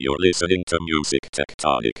You're listening to Music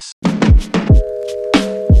Tectonics.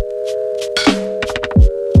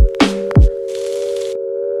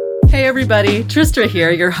 Hey everybody, Tristra here,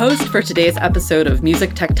 your host for today's episode of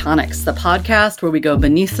Music Tectonics, the podcast where we go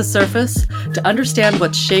beneath the surface to understand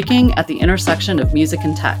what's shaking at the intersection of music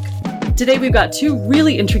and tech. Today we've got two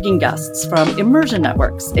really intriguing guests from Immersion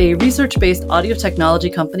Networks, a research-based audio technology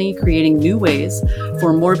company creating new ways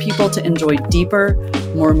for more people to enjoy deeper,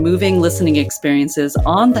 more moving listening experiences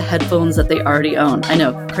on the headphones that they already own. I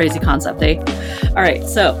know, crazy concept, eh? All right,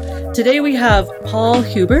 so today we have Paul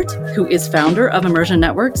Hubert, who is founder of Immersion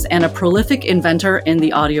Networks and a prolific inventor in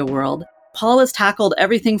the audio world. Paul has tackled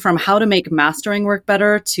everything from how to make mastering work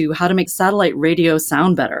better to how to make satellite radio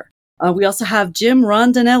sound better. We also have Jim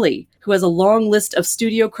Rondinelli, who has a long list of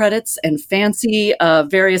studio credits and fancy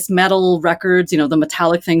various metal records, the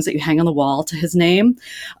metallic things that you hang on the wall to his name,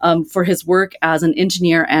 for his work as an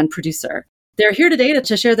engineer and producer. They're here today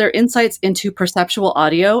to share their insights into perceptual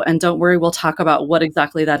audio, and don't worry, we'll talk about what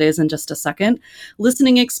exactly that is in just a second,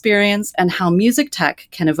 listening experience, and how music tech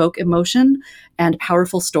can evoke emotion and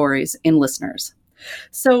powerful stories in listeners.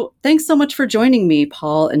 So thanks so much for joining me,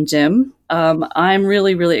 Paul and Jim. I'm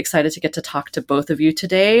really, really excited to get to talk to both of you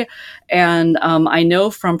today. And I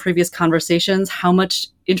know from previous conversations how much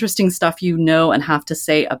interesting stuff you know and have to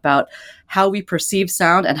say about how we perceive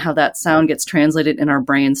sound and how that sound gets translated in our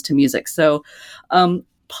brains to music. So,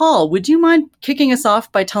 Paul, would you mind kicking us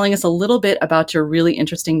off by telling us a little bit about your really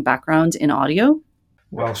interesting background in audio?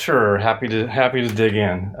 Well, sure. Happy to dig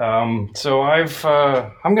in. So I'm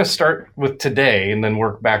going to start with today and then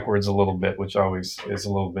work backwards a little bit, which always is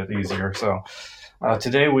a little bit easier. So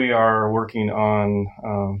today we are working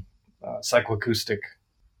on psychoacoustic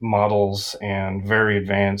models and very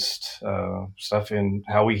advanced stuff in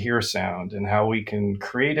how we hear sound and how we can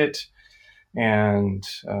create it and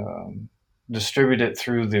distribute it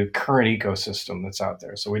through the current ecosystem that's out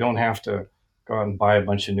there. So we don't have to go out and buy a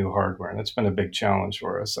bunch of new hardware. And it's been a big challenge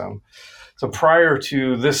for us. So prior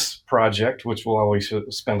to this project, which we'll always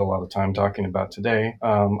spend a lot of time talking about today,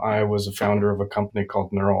 I was a founder of a company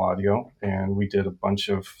called Neural Audio, and we did a bunch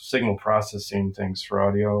of signal processing things for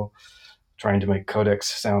audio, trying to make codecs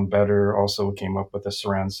sound better. Also came up with a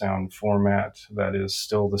surround sound format that is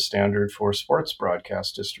still the standard for sports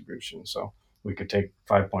broadcast distribution. So we could take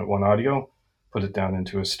 5.1 audio, put it down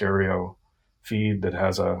into a stereo feed that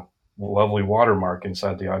has a lovely watermark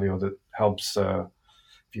inside the audio that helps, if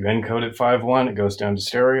you encode it 5.1, it goes down to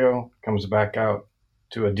stereo, comes back out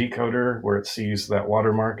to a decoder where it sees that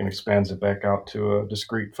watermark and expands it back out to a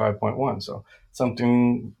discrete 5.1. So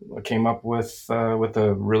something I came up with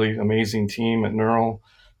a really amazing team at Neural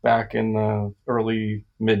back in the early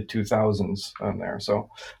mid-2000s on there. So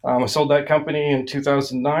I sold that company in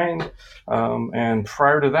 2009. And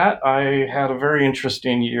prior to that, I had a very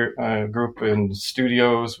interesting group in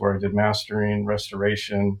studios where I did mastering,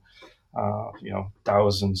 restoration,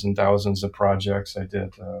 thousands and thousands of projects. I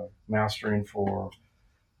did mastering for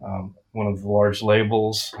one of the large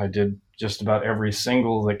labels. I did just about every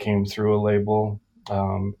single that came through a label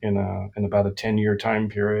in about a 10-year time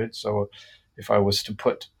period. So if I was to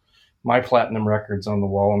put my platinum records on the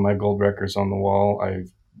wall and my gold records on the wall, I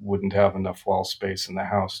wouldn't have enough wall space in the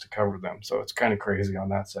house to cover them. So it's kind of crazy on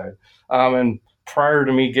that side. And prior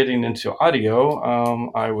to me getting into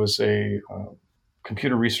audio, I was a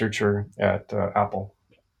computer researcher at Apple,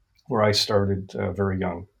 where I started very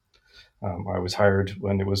young. I was hired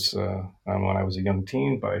when I was a young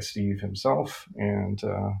teen by Steve himself, and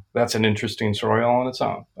that's an interesting story all on its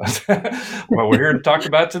own. What we're here to talk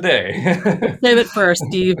about today. Save it for our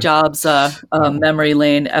Steve Jobs memory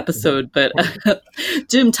lane episode. But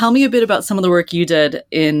Jim, tell me a bit about some of the work you did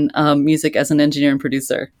in music as an engineer and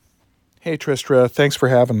producer. Hey, Tristra. Thanks for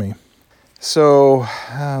having me. So,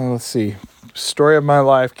 let's see. Story of my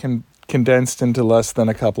life condensed into less than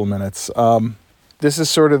a couple of minutes. This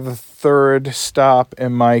is sort of the third stop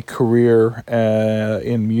in my career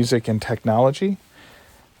in music and technology.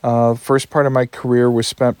 First part of my career was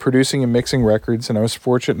spent producing and mixing records, and I was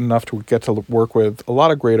fortunate enough to get to work with a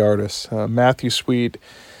lot of great artists. Matthew Sweet,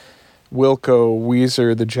 Wilco,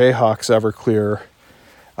 Weezer, the Jayhawks, Everclear,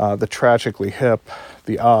 the Tragically Hip,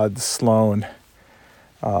 the Odds, Sloan.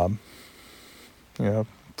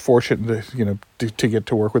 Fortunate to get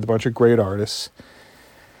to work with a bunch of great artists.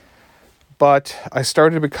 But I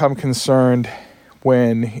started to become concerned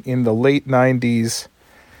when, in the late 90s,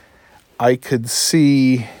 I could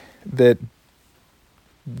see that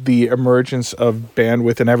the emergence of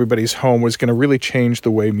bandwidth in everybody's home was going to really change the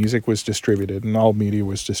way music was distributed and all media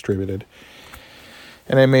was distributed.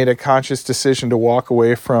 And I made a conscious decision to walk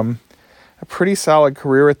away from a pretty solid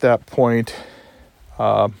career at that point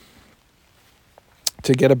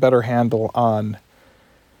to get a better handle on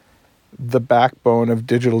the backbone of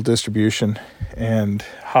digital distribution and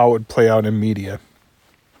how it would play out in media.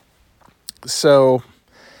 So,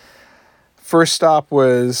 first stop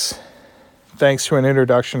was thanks to an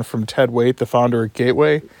introduction from Ted Waite, the founder of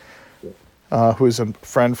Gateway, who is a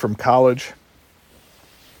friend from college,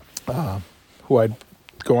 who I'd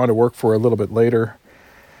go on to work for a little bit later.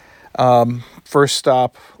 First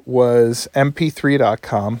stop was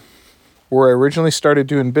mp3.com, where I originally started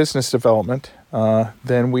doing business development.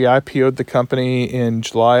 Then we IPO'd the company in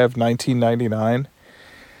July of 1999,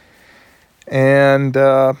 and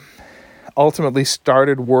ultimately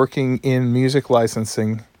started working in music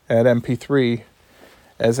licensing at MP3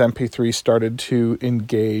 as MP3 started to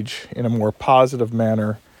engage in a more positive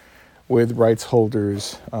manner with rights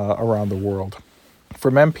holders around the world.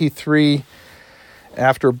 From MP3,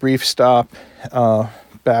 after a brief stop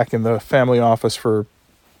back in the family office for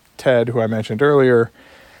Ted, who I mentioned earlier,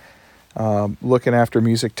 looking after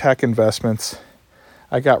music tech investments,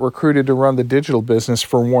 I got recruited to run the digital business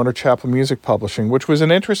for Warner Chappell Music Publishing, which was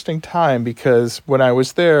an interesting time because when I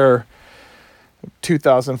was there,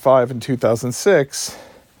 2005 and 2006,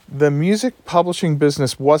 the music publishing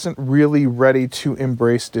business wasn't really ready to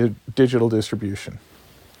embrace digital distribution.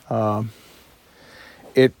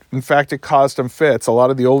 In fact, it caused them fits. A lot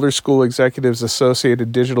of the older school executives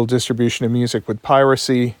associated digital distribution of music with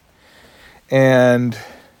piracy, and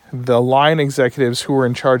the line executives who were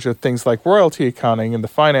in charge of things like royalty accounting and the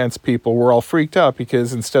finance people were all freaked out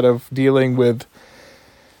because instead of dealing with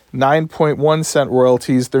 9.1 cent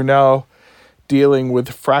royalties, they're now dealing with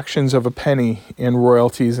fractions of a penny in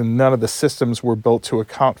royalties, and none of the systems were built to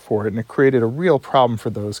account for it, and it created a real problem for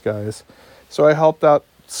those guys. So I helped out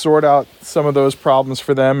sort out some of those problems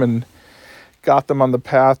for them and got them on the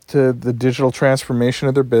path to the digital transformation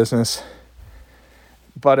of their business.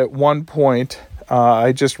 But at one point,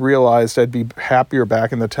 I just realized I'd be happier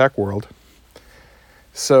back in the tech world.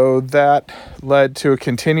 So that led to a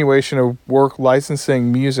continuation of work licensing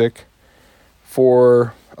music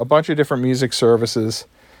for a bunch of different music services.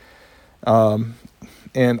 And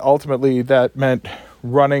ultimately that meant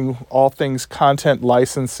running all things content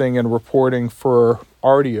licensing and reporting for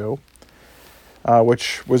Rdio,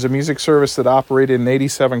 which was a music service that operated in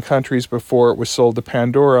 87 countries before it was sold to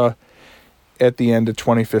Pandora at the end of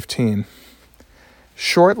 2015.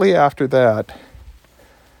 Shortly after that,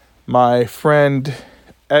 my friend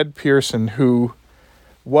Ed Pearson, who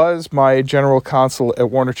was my general counsel at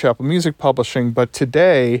Warner Chappell Music Publishing, but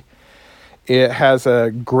today it has a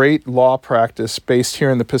great law practice based here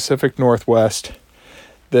in the Pacific Northwest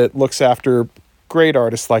that looks after great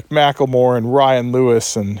artists like Macklemore and Ryan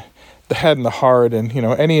Lewis and The Head and the Heart and,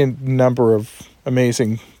 any number of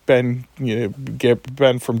amazing Ben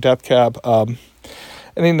from Death Cab,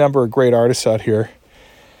 any number of great artists out here.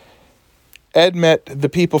 Ed met the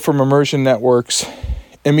people from Immersion Networks,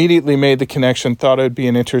 immediately made the connection, thought it would be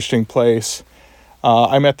an interesting place.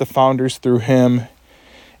 I met the founders through him,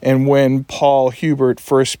 and when Paul Hubert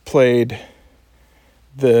first played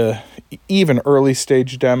the even early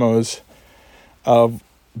stage demos of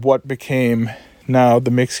what became now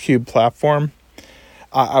the Mixcube platform,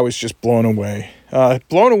 I was just blown away.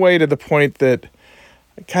 Blown away to the point that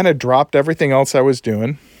I kind of dropped everything else I was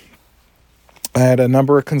doing. I had a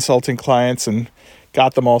number of consulting clients and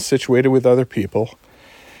got them all situated with other people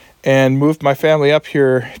and moved my family up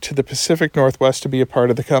here to the Pacific Northwest to be a part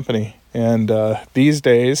of the company. And these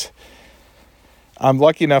days, I'm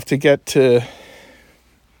lucky enough to get to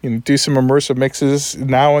do some immersive mixes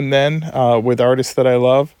now and then with artists that I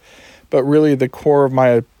love. But really the core of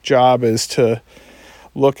my job is to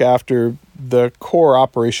look after the core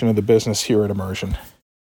operation of the business here at Immersion.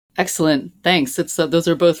 Excellent. Thanks. Those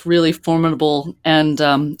are both really formidable and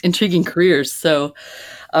intriguing careers. So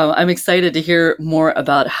I'm excited to hear more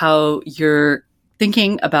about how you're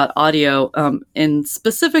thinking about audio. And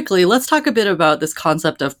specifically, let's talk a bit about this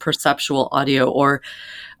concept of perceptual audio or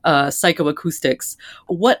psychoacoustics.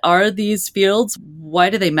 What are these fields? Why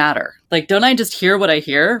do they matter? Don't I just hear what I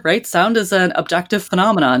hear, right? Sound is an objective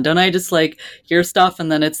phenomenon. Don't I just hear stuff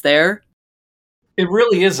and then it's there? It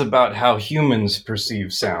really is about how humans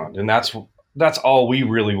perceive sound, and that's all we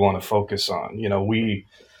really want to focus on.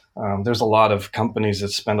 There's a lot of companies that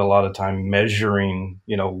spend a lot of time measuring,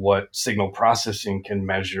 what signal processing can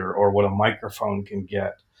measure or what a microphone can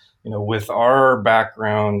get. With our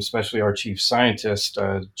background, especially our chief scientist,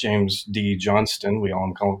 James D. Johnston, we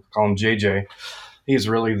all call him JJ. He's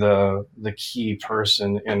really the key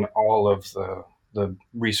person in all of the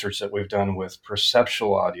research that we've done with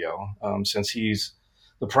perceptual audio, since he's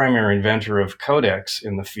the primary inventor of codecs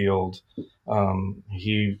in the field.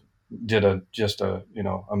 He did a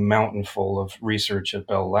mountain full of research at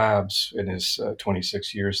Bell Labs in his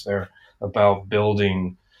 26 years there about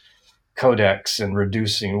building codecs and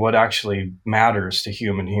reducing what actually matters to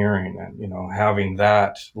human hearing, and having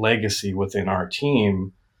that legacy within our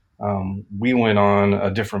team. We went on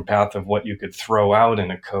a different path of what you could throw out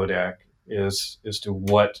in a codec is to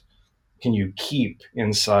what can you keep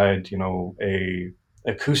inside a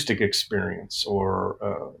acoustic experience,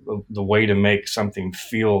 or the way to make something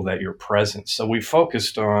feel that you're present. So we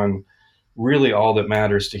focused on really all that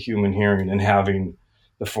matters to human hearing, and having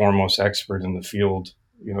the foremost expert in the field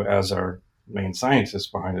as our main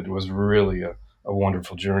scientist behind it was really a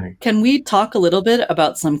wonderful journey. Can we talk a little bit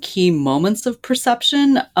about some key moments of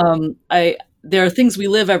perception? There are things we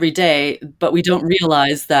live every day, but we don't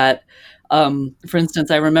realize that. For instance,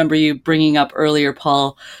 I remember you bringing up earlier,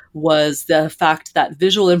 Paul, was the fact that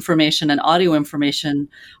visual information and audio information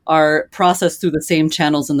are processed through the same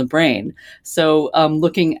channels in the brain. So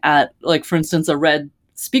looking at, like, for instance, a red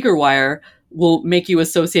speaker wire will make you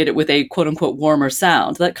associate it with a quote unquote warmer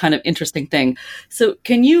sound, that kind of interesting thing. So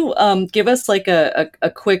can you give us like a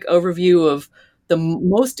quick overview of the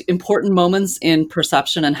most important moments in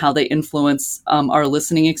perception and how they influence our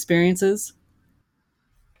listening experiences?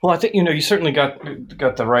 Well, I think you certainly got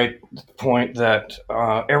the right point that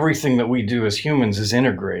everything that we do as humans is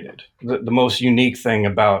integrated. The most unique thing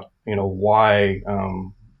about why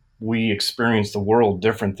we experience the world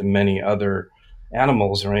different than many other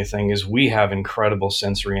animals or anything is we have incredible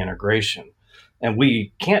sensory integration, and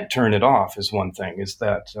we can't turn it off. Is one thing is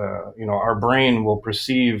that our brain will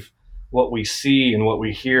perceive what we see and what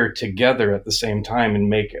we hear together at the same time and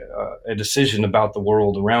make a decision about the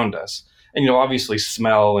world around us. And obviously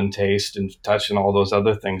smell and taste and touch and all those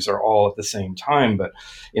other things are all at the same time. But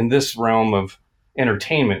in this realm of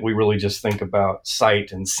entertainment, we really just think about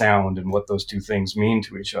sight and sound and what those two things mean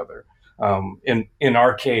to each other. In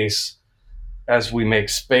our case, as we make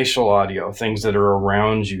spatial audio, things that are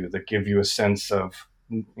around you that give you a sense of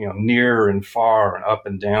near and far and up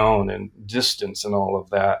and down and distance and all of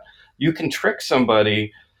that, you can trick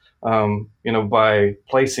somebody by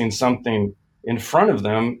placing something in front of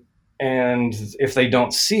them. And if they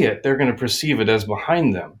don't see it, they're going to perceive it as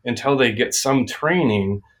behind them until they get some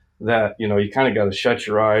training that, you kind of got to shut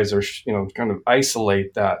your eyes or, kind of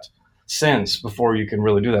isolate that sense before you can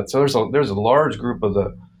really do that. So there's a large group of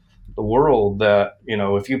the world that,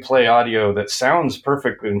 if you play audio that sounds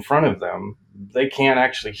perfectly in front of them, they can't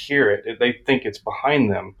actually hear it. They think it's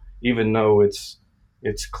behind them, even though it's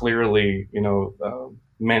clearly,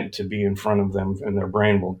 meant to be in front of them, and their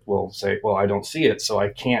brain will say, well, I don't see it, so I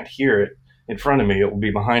can't hear it in front of me. It will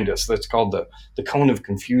be behind us. That's called the cone of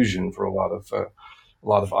confusion for a lot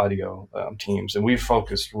of audio teams. And we've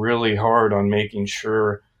focused really hard on making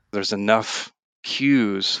sure there's enough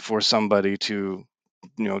cues for somebody to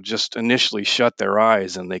just initially shut their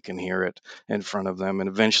eyes and they can hear it in front of them, and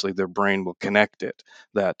eventually their brain will connect it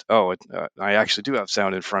that, I actually do have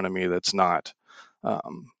sound in front of me that's not.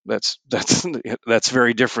 That's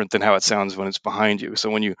very different than how it sounds when it's behind you.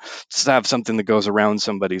 So when you have something that goes around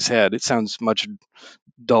somebody's head, it sounds much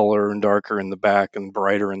duller and darker in the back and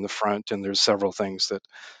brighter in the front, and there's several things that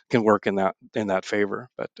can work in that favor.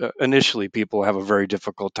 But initially people have a very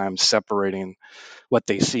difficult time separating what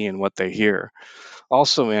they see and what they hear.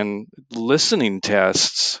 Also, in listening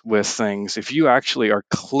tests with things, if you actually are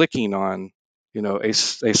clicking on a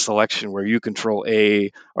selection where you control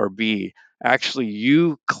A or B, actually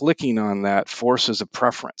you clicking on that forces a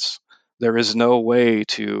preference. There is no way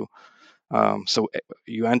to so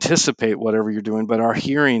you anticipate whatever you're doing, but our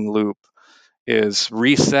hearing loop is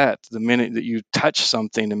reset the minute that you touch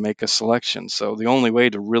something and make a selection. So the only way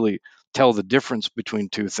to really tell the difference between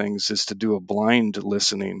two things is to do a blind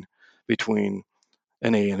listening between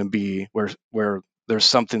an A and a B, where there's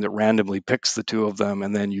something that randomly picks the two of them,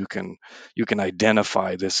 and then you can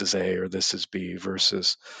identify this is A or this is B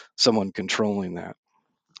versus someone controlling that.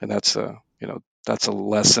 And that's a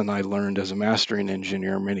lesson I learned as a mastering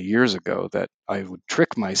engineer many years ago, that I would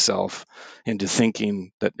trick myself into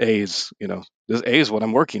thinking that A is what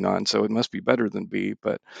I'm working on, so it must be better than B.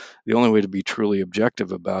 But the only way to be truly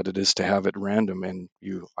objective about it is to have it random and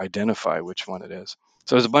you identify which one it is.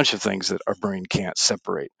 So there's a bunch of things that our brain can't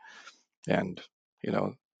separate. And,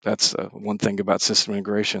 that's one thing about system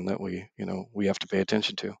integration that we have to pay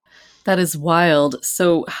attention to. That is wild.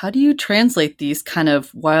 So how do you translate these kind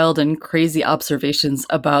of wild and crazy observations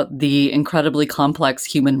about the incredibly complex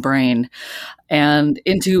human brain and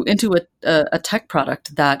into a tech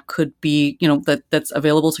product that could be, that's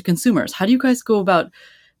available to consumers? How do you guys go about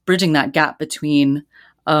bridging that gap between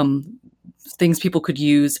things people could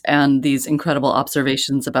use and these incredible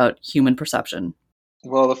observations about human perception?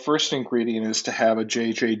 Well, the first ingredient is to have a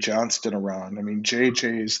J.J. Johnston around. I mean,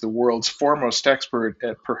 J.J. is the world's foremost expert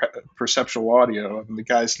at perceptual audio. I mean, the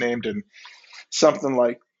guy's named in something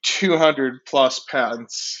like 200 plus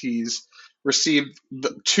patents. He's received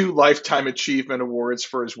two Lifetime Achievement Awards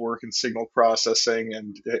for his work in signal processing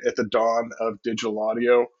and at the dawn of digital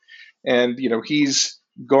audio. And, he's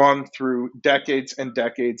gone through decades and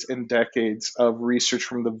decades and decades of research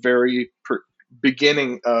from the very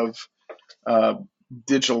beginning of uh,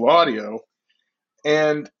 digital audio,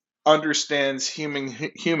 and understands human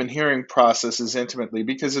hearing processes intimately,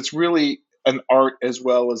 because it's really an art as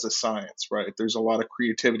well as a science, right? There's a lot of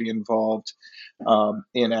creativity involved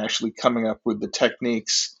in actually coming up with the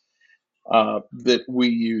techniques that we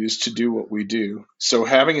use to do what we do. So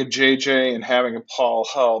having a JJ and having a Paul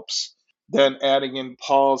helps. Then adding in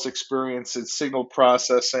Paul's experience in signal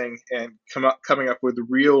processing and coming up with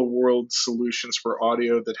real world solutions for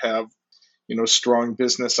audio that have strong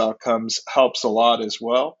business outcomes helps a lot as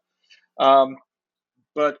well.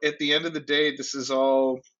 But at the end of the day, this is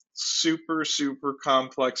all super, super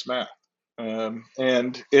complex math.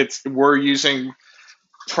 And we're using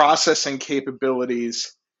processing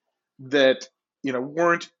capabilities that,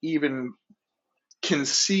 weren't even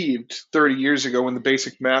conceived 30 years ago when the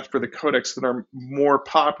basic math for the codecs that are more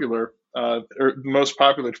popular, or most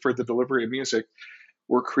popular for the delivery of music,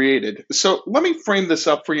 were created. So let me frame this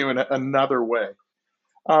up for you in another way.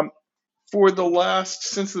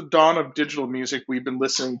 Since the dawn of digital music, we've been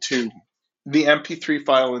listening to the MP3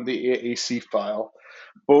 file and the AAC file.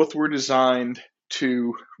 Both were designed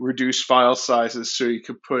to reduce file sizes so you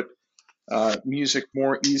could put music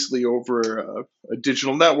more easily over a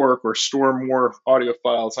digital network or store more audio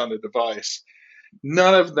files on a device.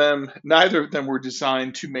 Neither of them were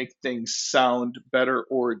designed to make things sound better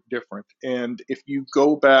or different. And if you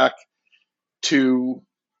go back to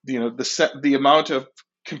the amount of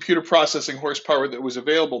computer processing horsepower that was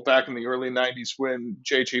available back in the early 90s when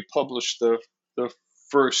JJ published the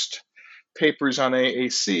first papers on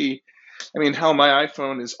AAC, I mean, hell, my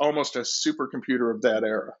iPhone is almost a supercomputer of that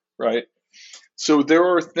era, right? So there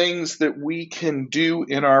are things that we can do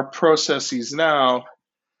in our processes now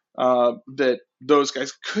that those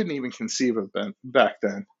guys couldn't even conceive of back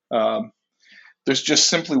then. There's just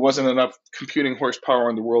simply wasn't enough computing horsepower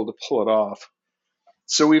in the world to pull it off.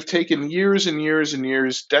 So we've taken years and years and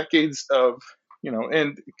years, decades of,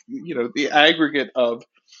 the aggregate of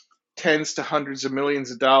tens to hundreds of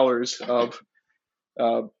millions of dollars of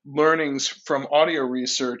learnings from audio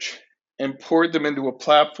research and poured them into a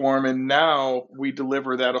platform. And now we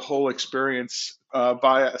deliver that whole experience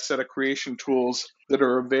via a set of creation tools that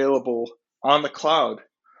are available on the cloud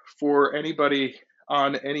for anybody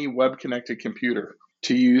on any web-connected computer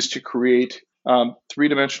to use to create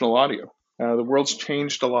three-dimensional audio. The world's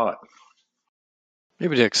changed a lot.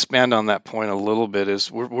 Maybe to expand on that point a little bit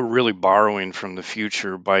is we're really borrowing from the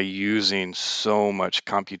future by using so much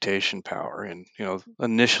computation power. And,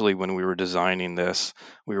 initially when we were designing this,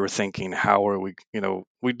 we were thinking, how are we,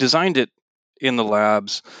 we designed it in the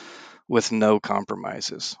labs with no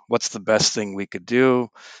compromises. What's the best thing we could do?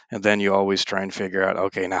 And then you always try and figure out,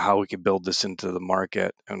 okay, now how we could build this into the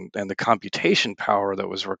market. And the computation power that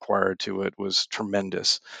was required to it was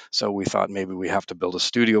tremendous. So we thought maybe we have to build a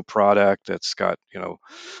studio product that's got,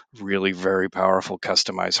 really very powerful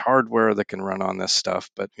customized hardware that can run on this stuff.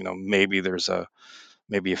 But, maybe there's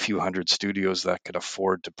maybe a few hundred studios that could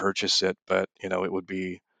afford to purchase it, but it would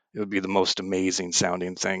be the most amazing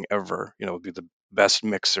sounding thing ever. It would be the best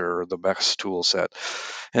mixer or the best tool set.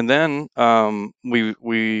 And then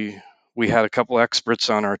we had a couple experts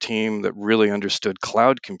on our team that really understood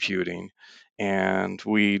cloud computing, and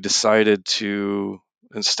we decided to,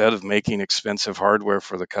 instead of making expensive hardware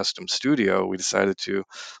for the custom studio, we decided to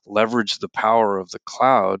leverage the power of the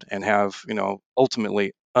cloud and have,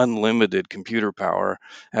 ultimately unlimited computer power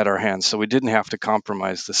at our hands. So we didn't have to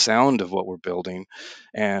compromise the sound of what we're building,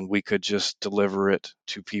 and we could just deliver it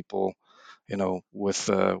to people, with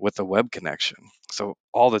a web connection. So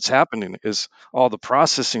all that's happening is all the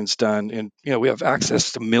processing's done, and we have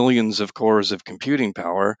access to millions of cores of computing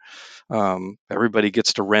power. Everybody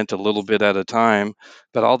gets to rent a little bit at a time,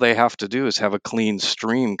 but all they have to do is have a clean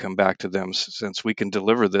stream come back to them, since we can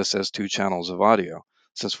deliver this as 2 channels of audio.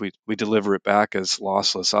 Since we deliver it back as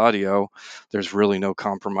lossless audio, there's really no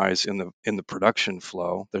compromise in the production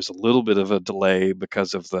flow. There's a little bit of a delay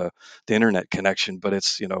because of the internet connection, but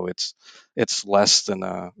it's less than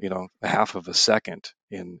a half of a second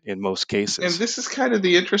in most cases. And this is kind of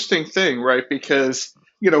the interesting thing, right? Because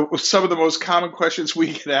some of the most common questions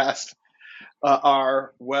we get asked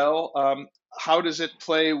are, well, how does it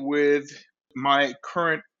play with my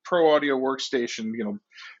current Pro Audio workstation,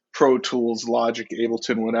 Pro Tools, Logic,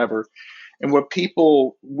 Ableton, whatever. And what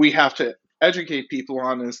we have to educate people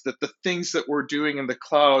on is that the things that we're doing in the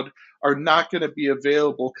cloud are not going to be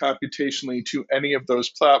available computationally to any of those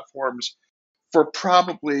platforms for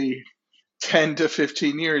probably 10 to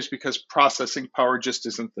 15 years because processing power just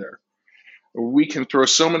isn't there. We can throw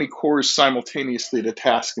so many cores simultaneously to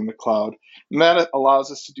task in the cloud, and that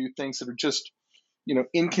allows us to do things that are just,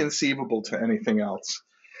 inconceivable to anything else.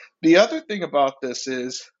 The other thing about this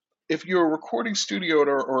is if you're a recording studio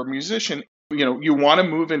or a musician, you want to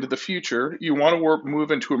move into the future, you want to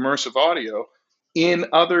move into immersive audio. In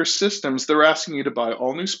other systems, they're asking you to buy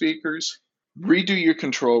all new speakers, redo your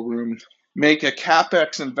control room, make a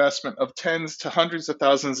CapEx investment of tens to hundreds of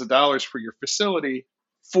thousands of dollars for your facility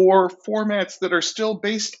for formats that are still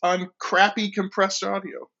based on crappy compressed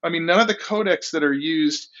audio. I mean, none of the codecs that are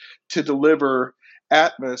used to deliver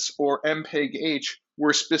Atmos or MPEG-H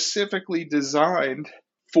were specifically designed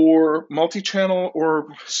for multi-channel or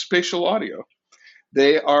spatial audio.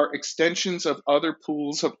 They are extensions of other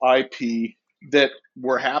pools of IP that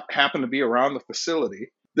happen to be around the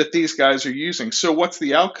facility that these guys are using. So what's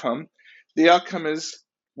the outcome? The outcome is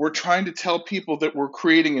we're trying to tell people that we're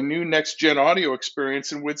creating a new next-gen audio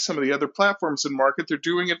experience, and with some of the other platforms in market, they're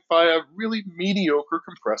doing it via really mediocre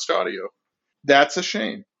compressed audio. That's a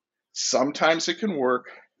shame. Sometimes it can work.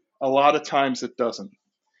 A lot of times it doesn't.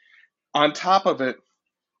 On top of it,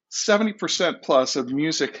 70% plus of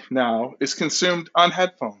music now is consumed on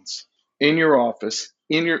headphones, in your office,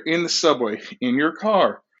 in the subway, in your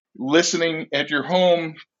car, listening at your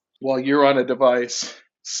home while you're on a device.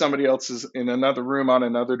 Somebody else is in another room on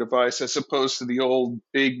another device, as opposed to the old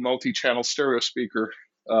big multi-channel stereo speaker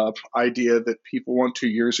idea that people went 2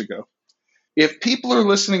 years ago. If people are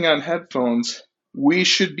listening on headphones, we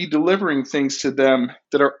should be delivering things to them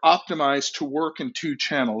that are optimized to work in 2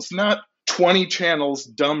 channels, not 20 channels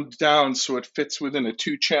dumbed down so it fits within a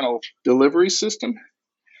 2-channel delivery system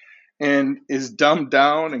and is dumbed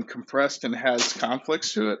down and compressed and has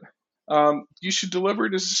conflicts to it. You should deliver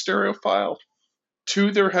it as a stereo file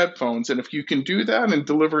to their headphones. And if you can do that and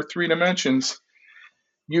deliver 3 dimensions,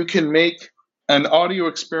 you can make an audio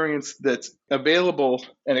experience that's available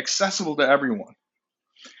and accessible to everyone.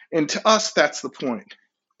 And to us, that's the point.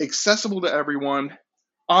 Accessible to everyone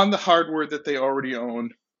on the hardware that they already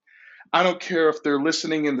own. I don't care if they're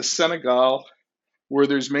listening in the Senegal, where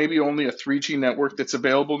there's maybe only a 3G network that's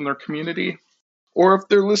available in their community, or if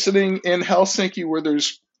they're listening in Helsinki, where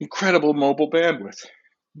there's incredible mobile bandwidth.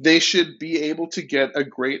 They should be able to get a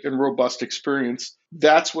great and robust experience.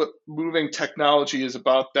 That's what moving technology is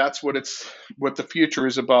about. That's what the future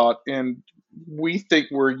is about. And we think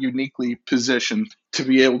we're uniquely positioned to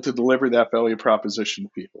be able to deliver that value proposition to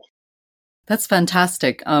people. That's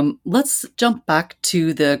fantastic. Let's jump back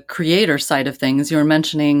to the creator side of things. You were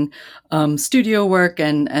mentioning studio work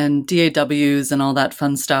and DAWs and all that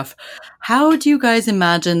fun stuff. How do you guys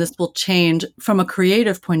imagine this will change from a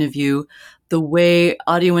creative point of view, the way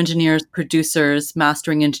audio engineers, producers,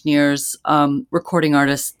 mastering engineers, recording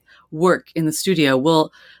artists work in the studio?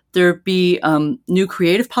 Will there be new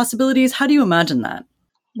creative possibilities? How do you imagine that?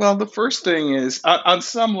 Well, the first thing is, on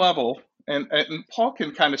some level, and Paul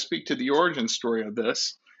can kind of speak to the origin story of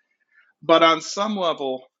this, but on some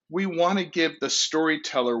level, we want to give the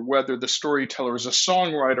storyteller, whether the storyteller is a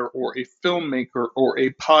songwriter or a filmmaker or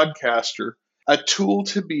a podcaster, a tool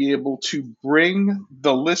to be able to bring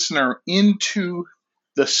the listener into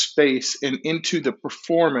the space and into the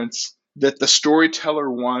performance that the storyteller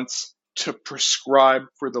wants to prescribe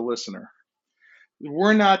for the listener.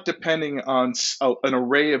 We're not depending on an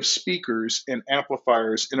array of speakers and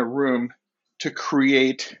amplifiers in a room to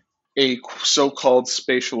create a so-called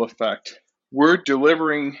spatial effect. We're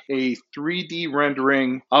delivering a 3D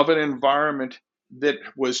rendering of an environment that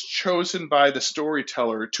was chosen by the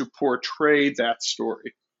storyteller to portray that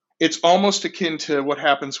story. It's almost akin to what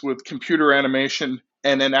happens with computer animation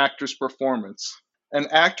and an actor's performance. An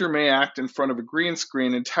actor may act in front of a green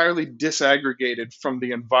screen entirely disaggregated from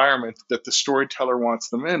the environment that the storyteller wants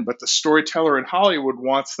them in, but the storyteller in Hollywood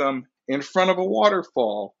wants them in front of a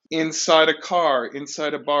waterfall, inside a car,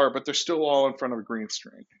 inside a bar, but they're still all in front of a green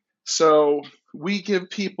screen. So we give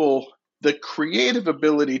people the creative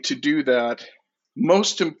ability to do that.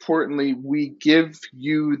 Most importantly, we give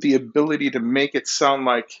you the ability to make it sound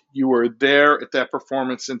like you are there at that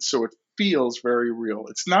performance, and so it feels very real.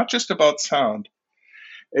 It's not just about sound.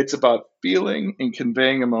 It's about feeling and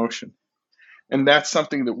conveying emotion. And that's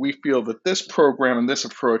something that we feel that this program and this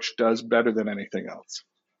approach does better than anything else.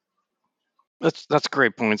 That's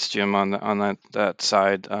great points, Jim, on that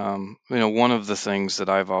side. One of the things that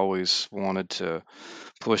I've always wanted to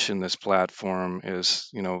push in this platform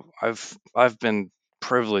is, I've been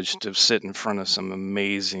privileged to sit in front of some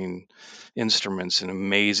amazing instruments and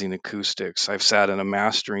amazing acoustics. I've sat in a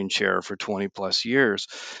mastering chair for 20 plus years,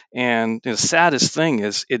 and the saddest thing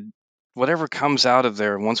is whatever comes out of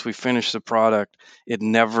there once we finish the product, it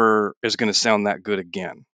never is going to sound that good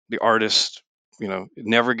again. The artist, it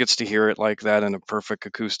never gets to hear it like that in a perfect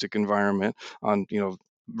acoustic environment on,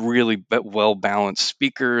 really well balanced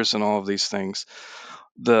speakers and all of these things.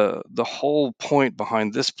 The whole point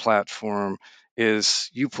behind this platform is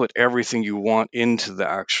you put everything you want into the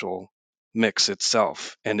actual mix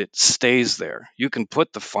itself, and it stays there. You can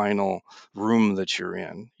put the final room that you're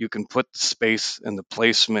in, you can put the space and the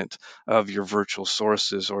placement of your virtual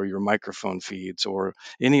sources or your microphone feeds or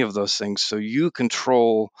any of those things, so you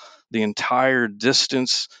control the entire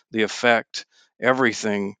distance, the effect,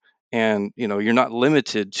 everything. And you're not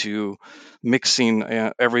limited to mixing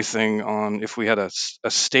everything on. If we had a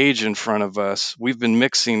stage in front of us, we've been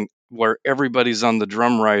mixing where everybody's on the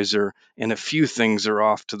drum riser and a few things are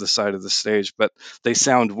off to the side of the stage, but they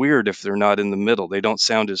sound weird if they're not in the middle. They don't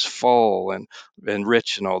sound as full and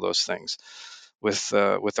rich and all those things. With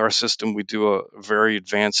our system, we do a very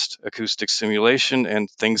advanced acoustic simulation, and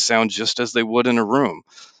things sound just as they would in a room.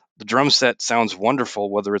 The drum set sounds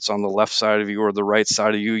wonderful, whether it's on the left side of you or the right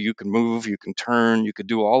side of you. You can move, you can turn, you could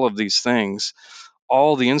do all of these things.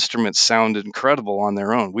 All the instruments sound incredible on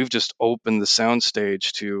their own. We've just opened the sound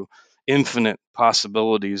stage to infinite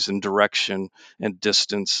possibilities and direction and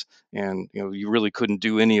distance. And you really couldn't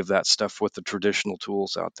do any of that stuff with the traditional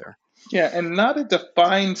tools out there. Yeah, and not a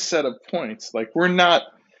defined set of points. Like, we're not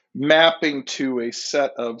mapping to a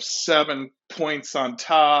set of 7 points on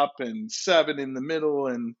top and 7 in the middle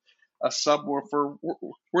and a subwoofer.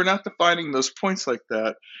 We're not defining those points like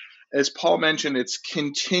that. As Paul mentioned, it's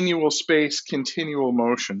continual space, continual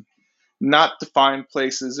motion, not defined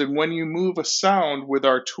places. And when you move a sound with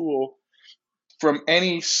our tool from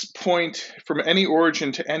any point, from any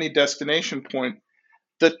origin to any destination point,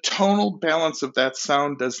 the tonal balance of that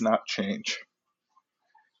sound does not change.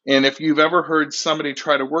 And if you've ever heard somebody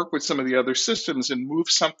try to work with some of the other systems and move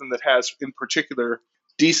something that has, in particular,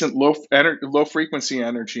 decent low frequency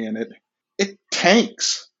energy in it, it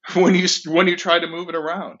tanks when you try to move it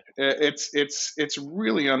around. It's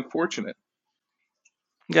really unfortunate.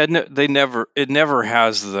 Yeah, no, it never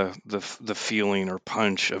has the feeling or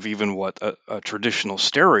punch of even what a traditional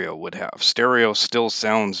stereo would have. Stereo still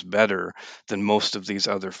sounds better than most of these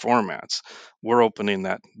other formats. We're opening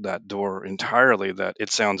that door entirely, that it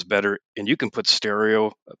sounds better, and you can put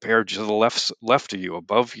stereo paired to the left of you,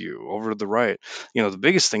 above you, over to the right. The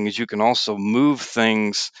biggest thing is you can also move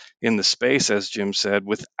things in the space, as Jim said,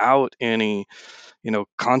 without any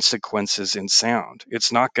consequences in sound.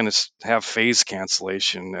 It's not going to have phase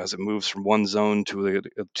cancellation as it moves from one zone to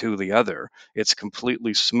the other. It's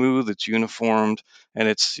completely smooth, it's uniformed, and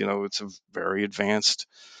it's a very advanced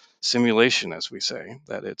simulation, as we say.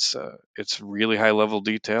 That it's really high level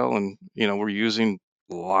detail, and we're using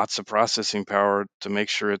lots of processing power to make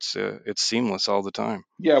sure it's seamless all the time.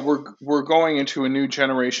 Yeah, we're going into a new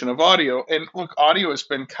generation of audio, and look, audio has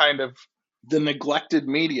been kind of the neglected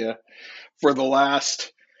media for the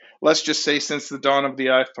last, let's just say, since the dawn of the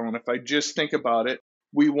iPhone. If I just think about it,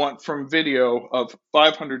 we went from video of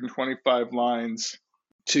 525 lines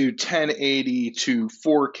to 1080 to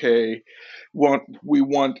 4K. We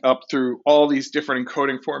want up through all these different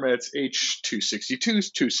encoding formats, H262,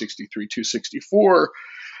 263, 264,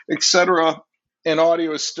 etc. And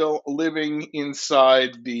audio is still living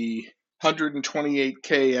inside the 128K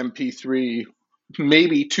MP3,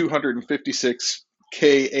 maybe 256K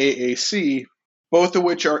AAC, both of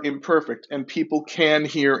which are imperfect, and people can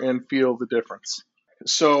hear and feel the difference.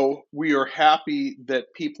 So we are happy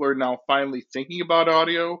that people are now finally thinking about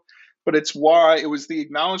audio, but it was the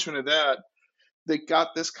acknowledgement of that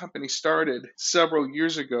got this company started several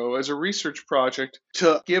years ago as a research project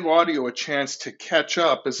to give audio a chance to catch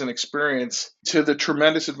up as an experience to the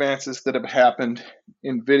tremendous advances that have happened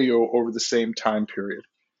in video over the same time period.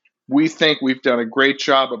 We think we've done a great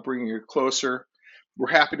job of bringing it closer. We're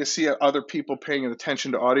happy to see other people paying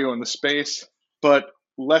attention to audio in the space, but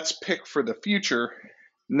let's pick for the future,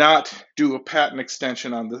 not do a patent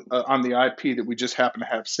extension on the IP that we just happen to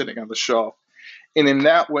have sitting on the shelf. And in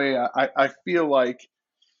that way, I feel like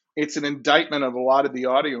it's an indictment of a lot of the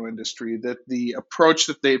audio industry that the approach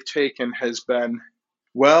that they've taken has been,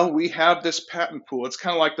 well, we have this patent pool. It's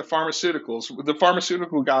kind of like the pharmaceuticals. The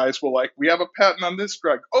pharmaceutical guys will we have a patent on this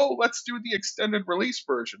drug. Oh, let's do the extended release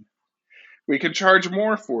version. We can charge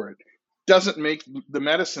more for it. Doesn't make the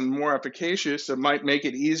medicine more efficacious. It might make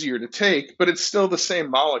it easier to take, but it's still the same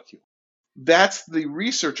molecule. That's the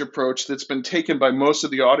research approach that's been taken by most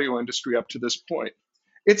of the audio industry up to this point.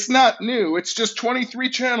 It's not new. It's just 23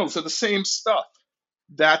 channels of the same stuff.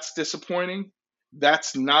 That's disappointing.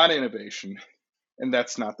 That's not innovation. And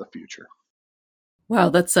that's not the future. Wow,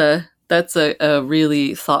 that's a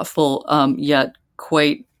really thoughtful yet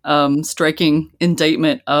quite striking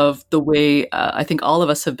indictment of the way I think all of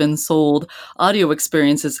us have been sold audio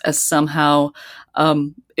experiences as somehow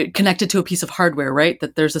connected to a piece of hardware, right?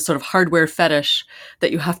 That there's a sort of hardware fetish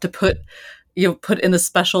that you have to put in the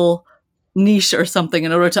special niche or something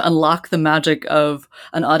in order to unlock the magic of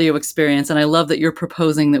an audio experience. And I love that you're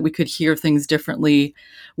proposing that we could hear things differently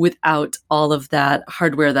without all of that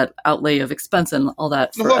hardware, that outlay of expense and all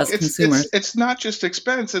that for us consumers. It's not just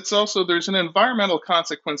expense. It's also, there's an environmental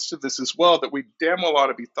consequence to this as well that we damn well ought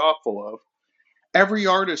to be thoughtful of. Every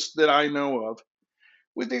artist that I know of,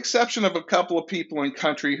 with the exception of a couple of people in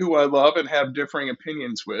country who I love and have differing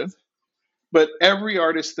opinions with, but every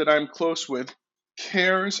artist that I'm close with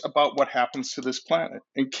cares about what happens to this planet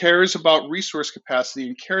and cares about resource capacity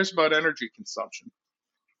and cares about energy consumption.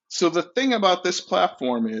 So the thing about this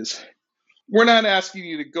platform is we're not asking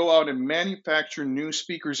you to go out and manufacture new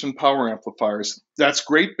speakers and power amplifiers. That's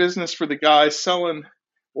great business for the guys selling,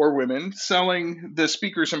 or women selling the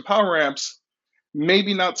speakers and power amps.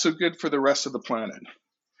 Maybe not so good for the rest of the planet.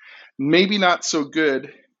 Maybe not so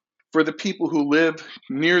good for the people who live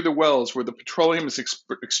near the wells where the petroleum is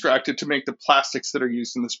extracted to make the plastics that are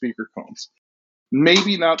used in the speaker cones.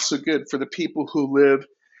 Maybe not so good for the people who live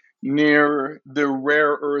near the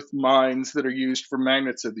rare earth mines that are used for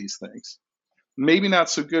magnets of these things. Maybe not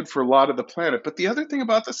so good for a lot of the planet. But the other thing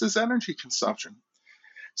about this is energy consumption.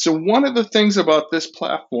 So one of the things about this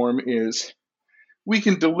platform is we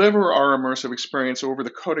can deliver our immersive experience over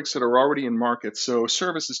the codecs that are already in market, so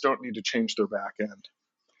services don't need to change their back end.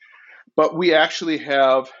 But we actually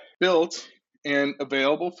have built and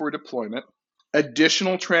available for deployment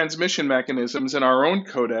additional transmission mechanisms in our own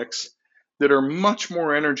codecs that are much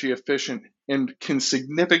more energy efficient and can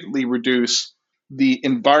significantly reduce the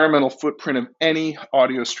environmental footprint of any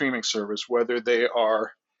audio streaming service, whether they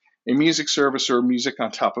are a music service or music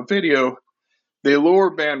on top of video. They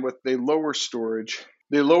lower bandwidth, they lower storage,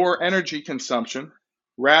 they lower energy consumption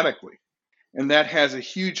radically. And that has a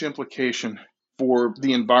huge implication for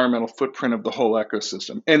the environmental footprint of the whole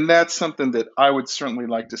ecosystem. And that's something that I would certainly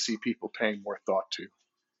like to see people paying more thought to.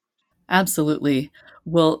 Absolutely.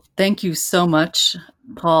 Well, thank you so much,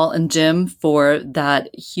 Paul and Jim, for that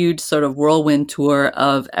huge sort of whirlwind tour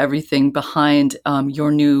of everything behind your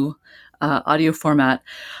new audio format.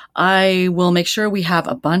 I will make sure we have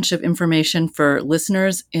a bunch of information for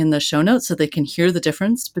listeners in the show notes so they can hear the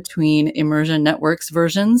difference between Immersion Networks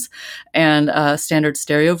versions and standard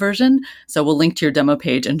stereo version. So we'll link to your demo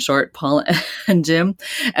page in short, Paul and Jim.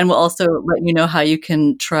 And we'll also let you know how you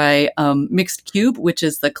can try Mixed-Cube, which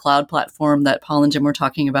is the cloud platform that Paul and Jim were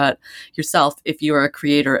talking about yourself if you are a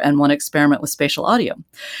creator and want to experiment with spatial audio.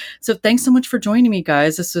 So thanks so much for joining me,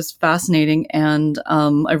 guys. This was fascinating, and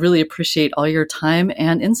I really appreciate all your time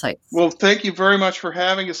and insights. Well, thank you very much for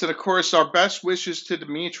having us. And of course, our best wishes to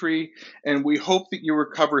Dimitri, and we hope that you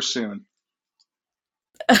recover soon.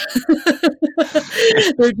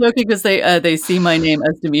 They're joking because they see my name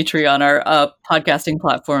as Dimitri on our podcasting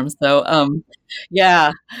platform. So,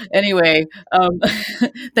 yeah. Anyway,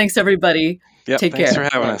 thanks, everybody. Yep, Take thanks care. for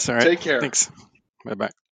having us. All right. Take care. Thanks. Bye-bye.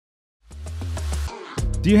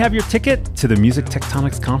 Do you have your ticket to the Music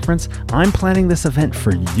Tectonics Conference? I'm planning this event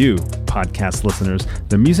for you, podcast listeners.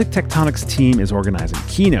 The Music Tectonics team is organizing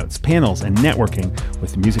keynotes, panels, and networking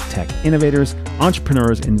with music tech innovators,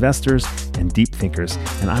 entrepreneurs, investors, and deep thinkers.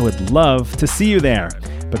 And I would love to see you there.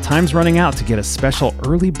 But time's running out to get a special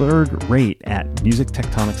early bird rate at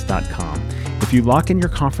musictectonics.com. If you lock in your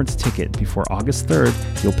conference ticket before August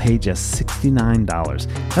 3rd, you'll pay just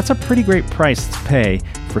 $69. That's a pretty great price to pay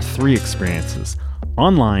for 3 experiences.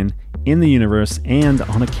 Online, in the universe, and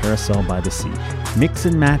on a carousel by the sea. Mix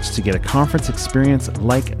and match to get a conference experience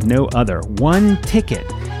like no other. One ticket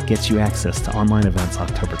gets you access to online events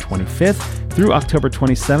October 25th through October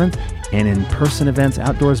 27th and in-person events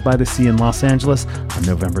outdoors by the sea in Los Angeles on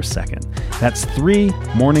November 2nd. That's 3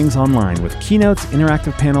 mornings online with keynotes,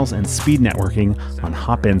 interactive panels, and speed networking on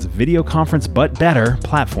Hopin's video conference but better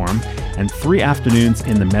platform, and 3 afternoons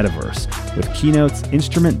in the metaverse with keynotes,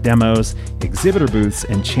 instrument demos, exhibitor booths,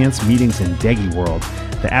 and chance meetings in Degi World,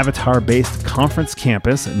 the avatar-based conference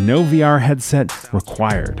campus, no VR headset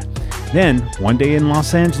required. Then, one day in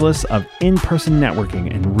Los Angeles of in-person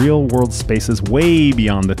networking and real-world spaces way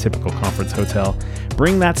beyond the typical conference hotel.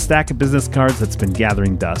 Bring that stack of business cards that's been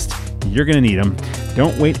gathering dust. You're going to need them.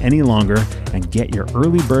 Don't wait any longer and get your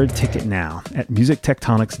early bird ticket now at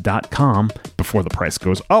musictectonics.com before the price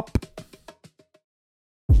goes up.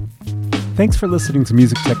 Thanks for listening to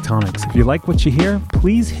Music Tectonics. If you like what you hear,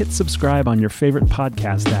 please hit subscribe on your favorite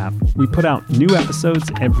podcast app. We put out new episodes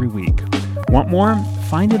every week. Want more?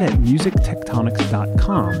 Find it at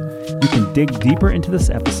musictectonics.com. You can dig deeper into this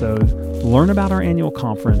episode, learn about our annual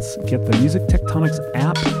conference, get the Music Tectonics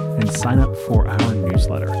app, and sign up for our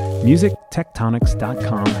newsletter.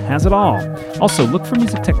 musictectonics.com has it all. Also, look for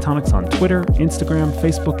Music Tectonics on Twitter, Instagram,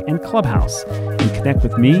 Facebook, and Clubhouse. And connect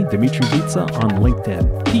with me, Dimitri Vitsa, on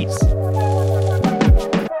LinkedIn. Peace.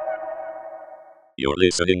 You're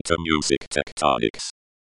listening to Music Tectonics.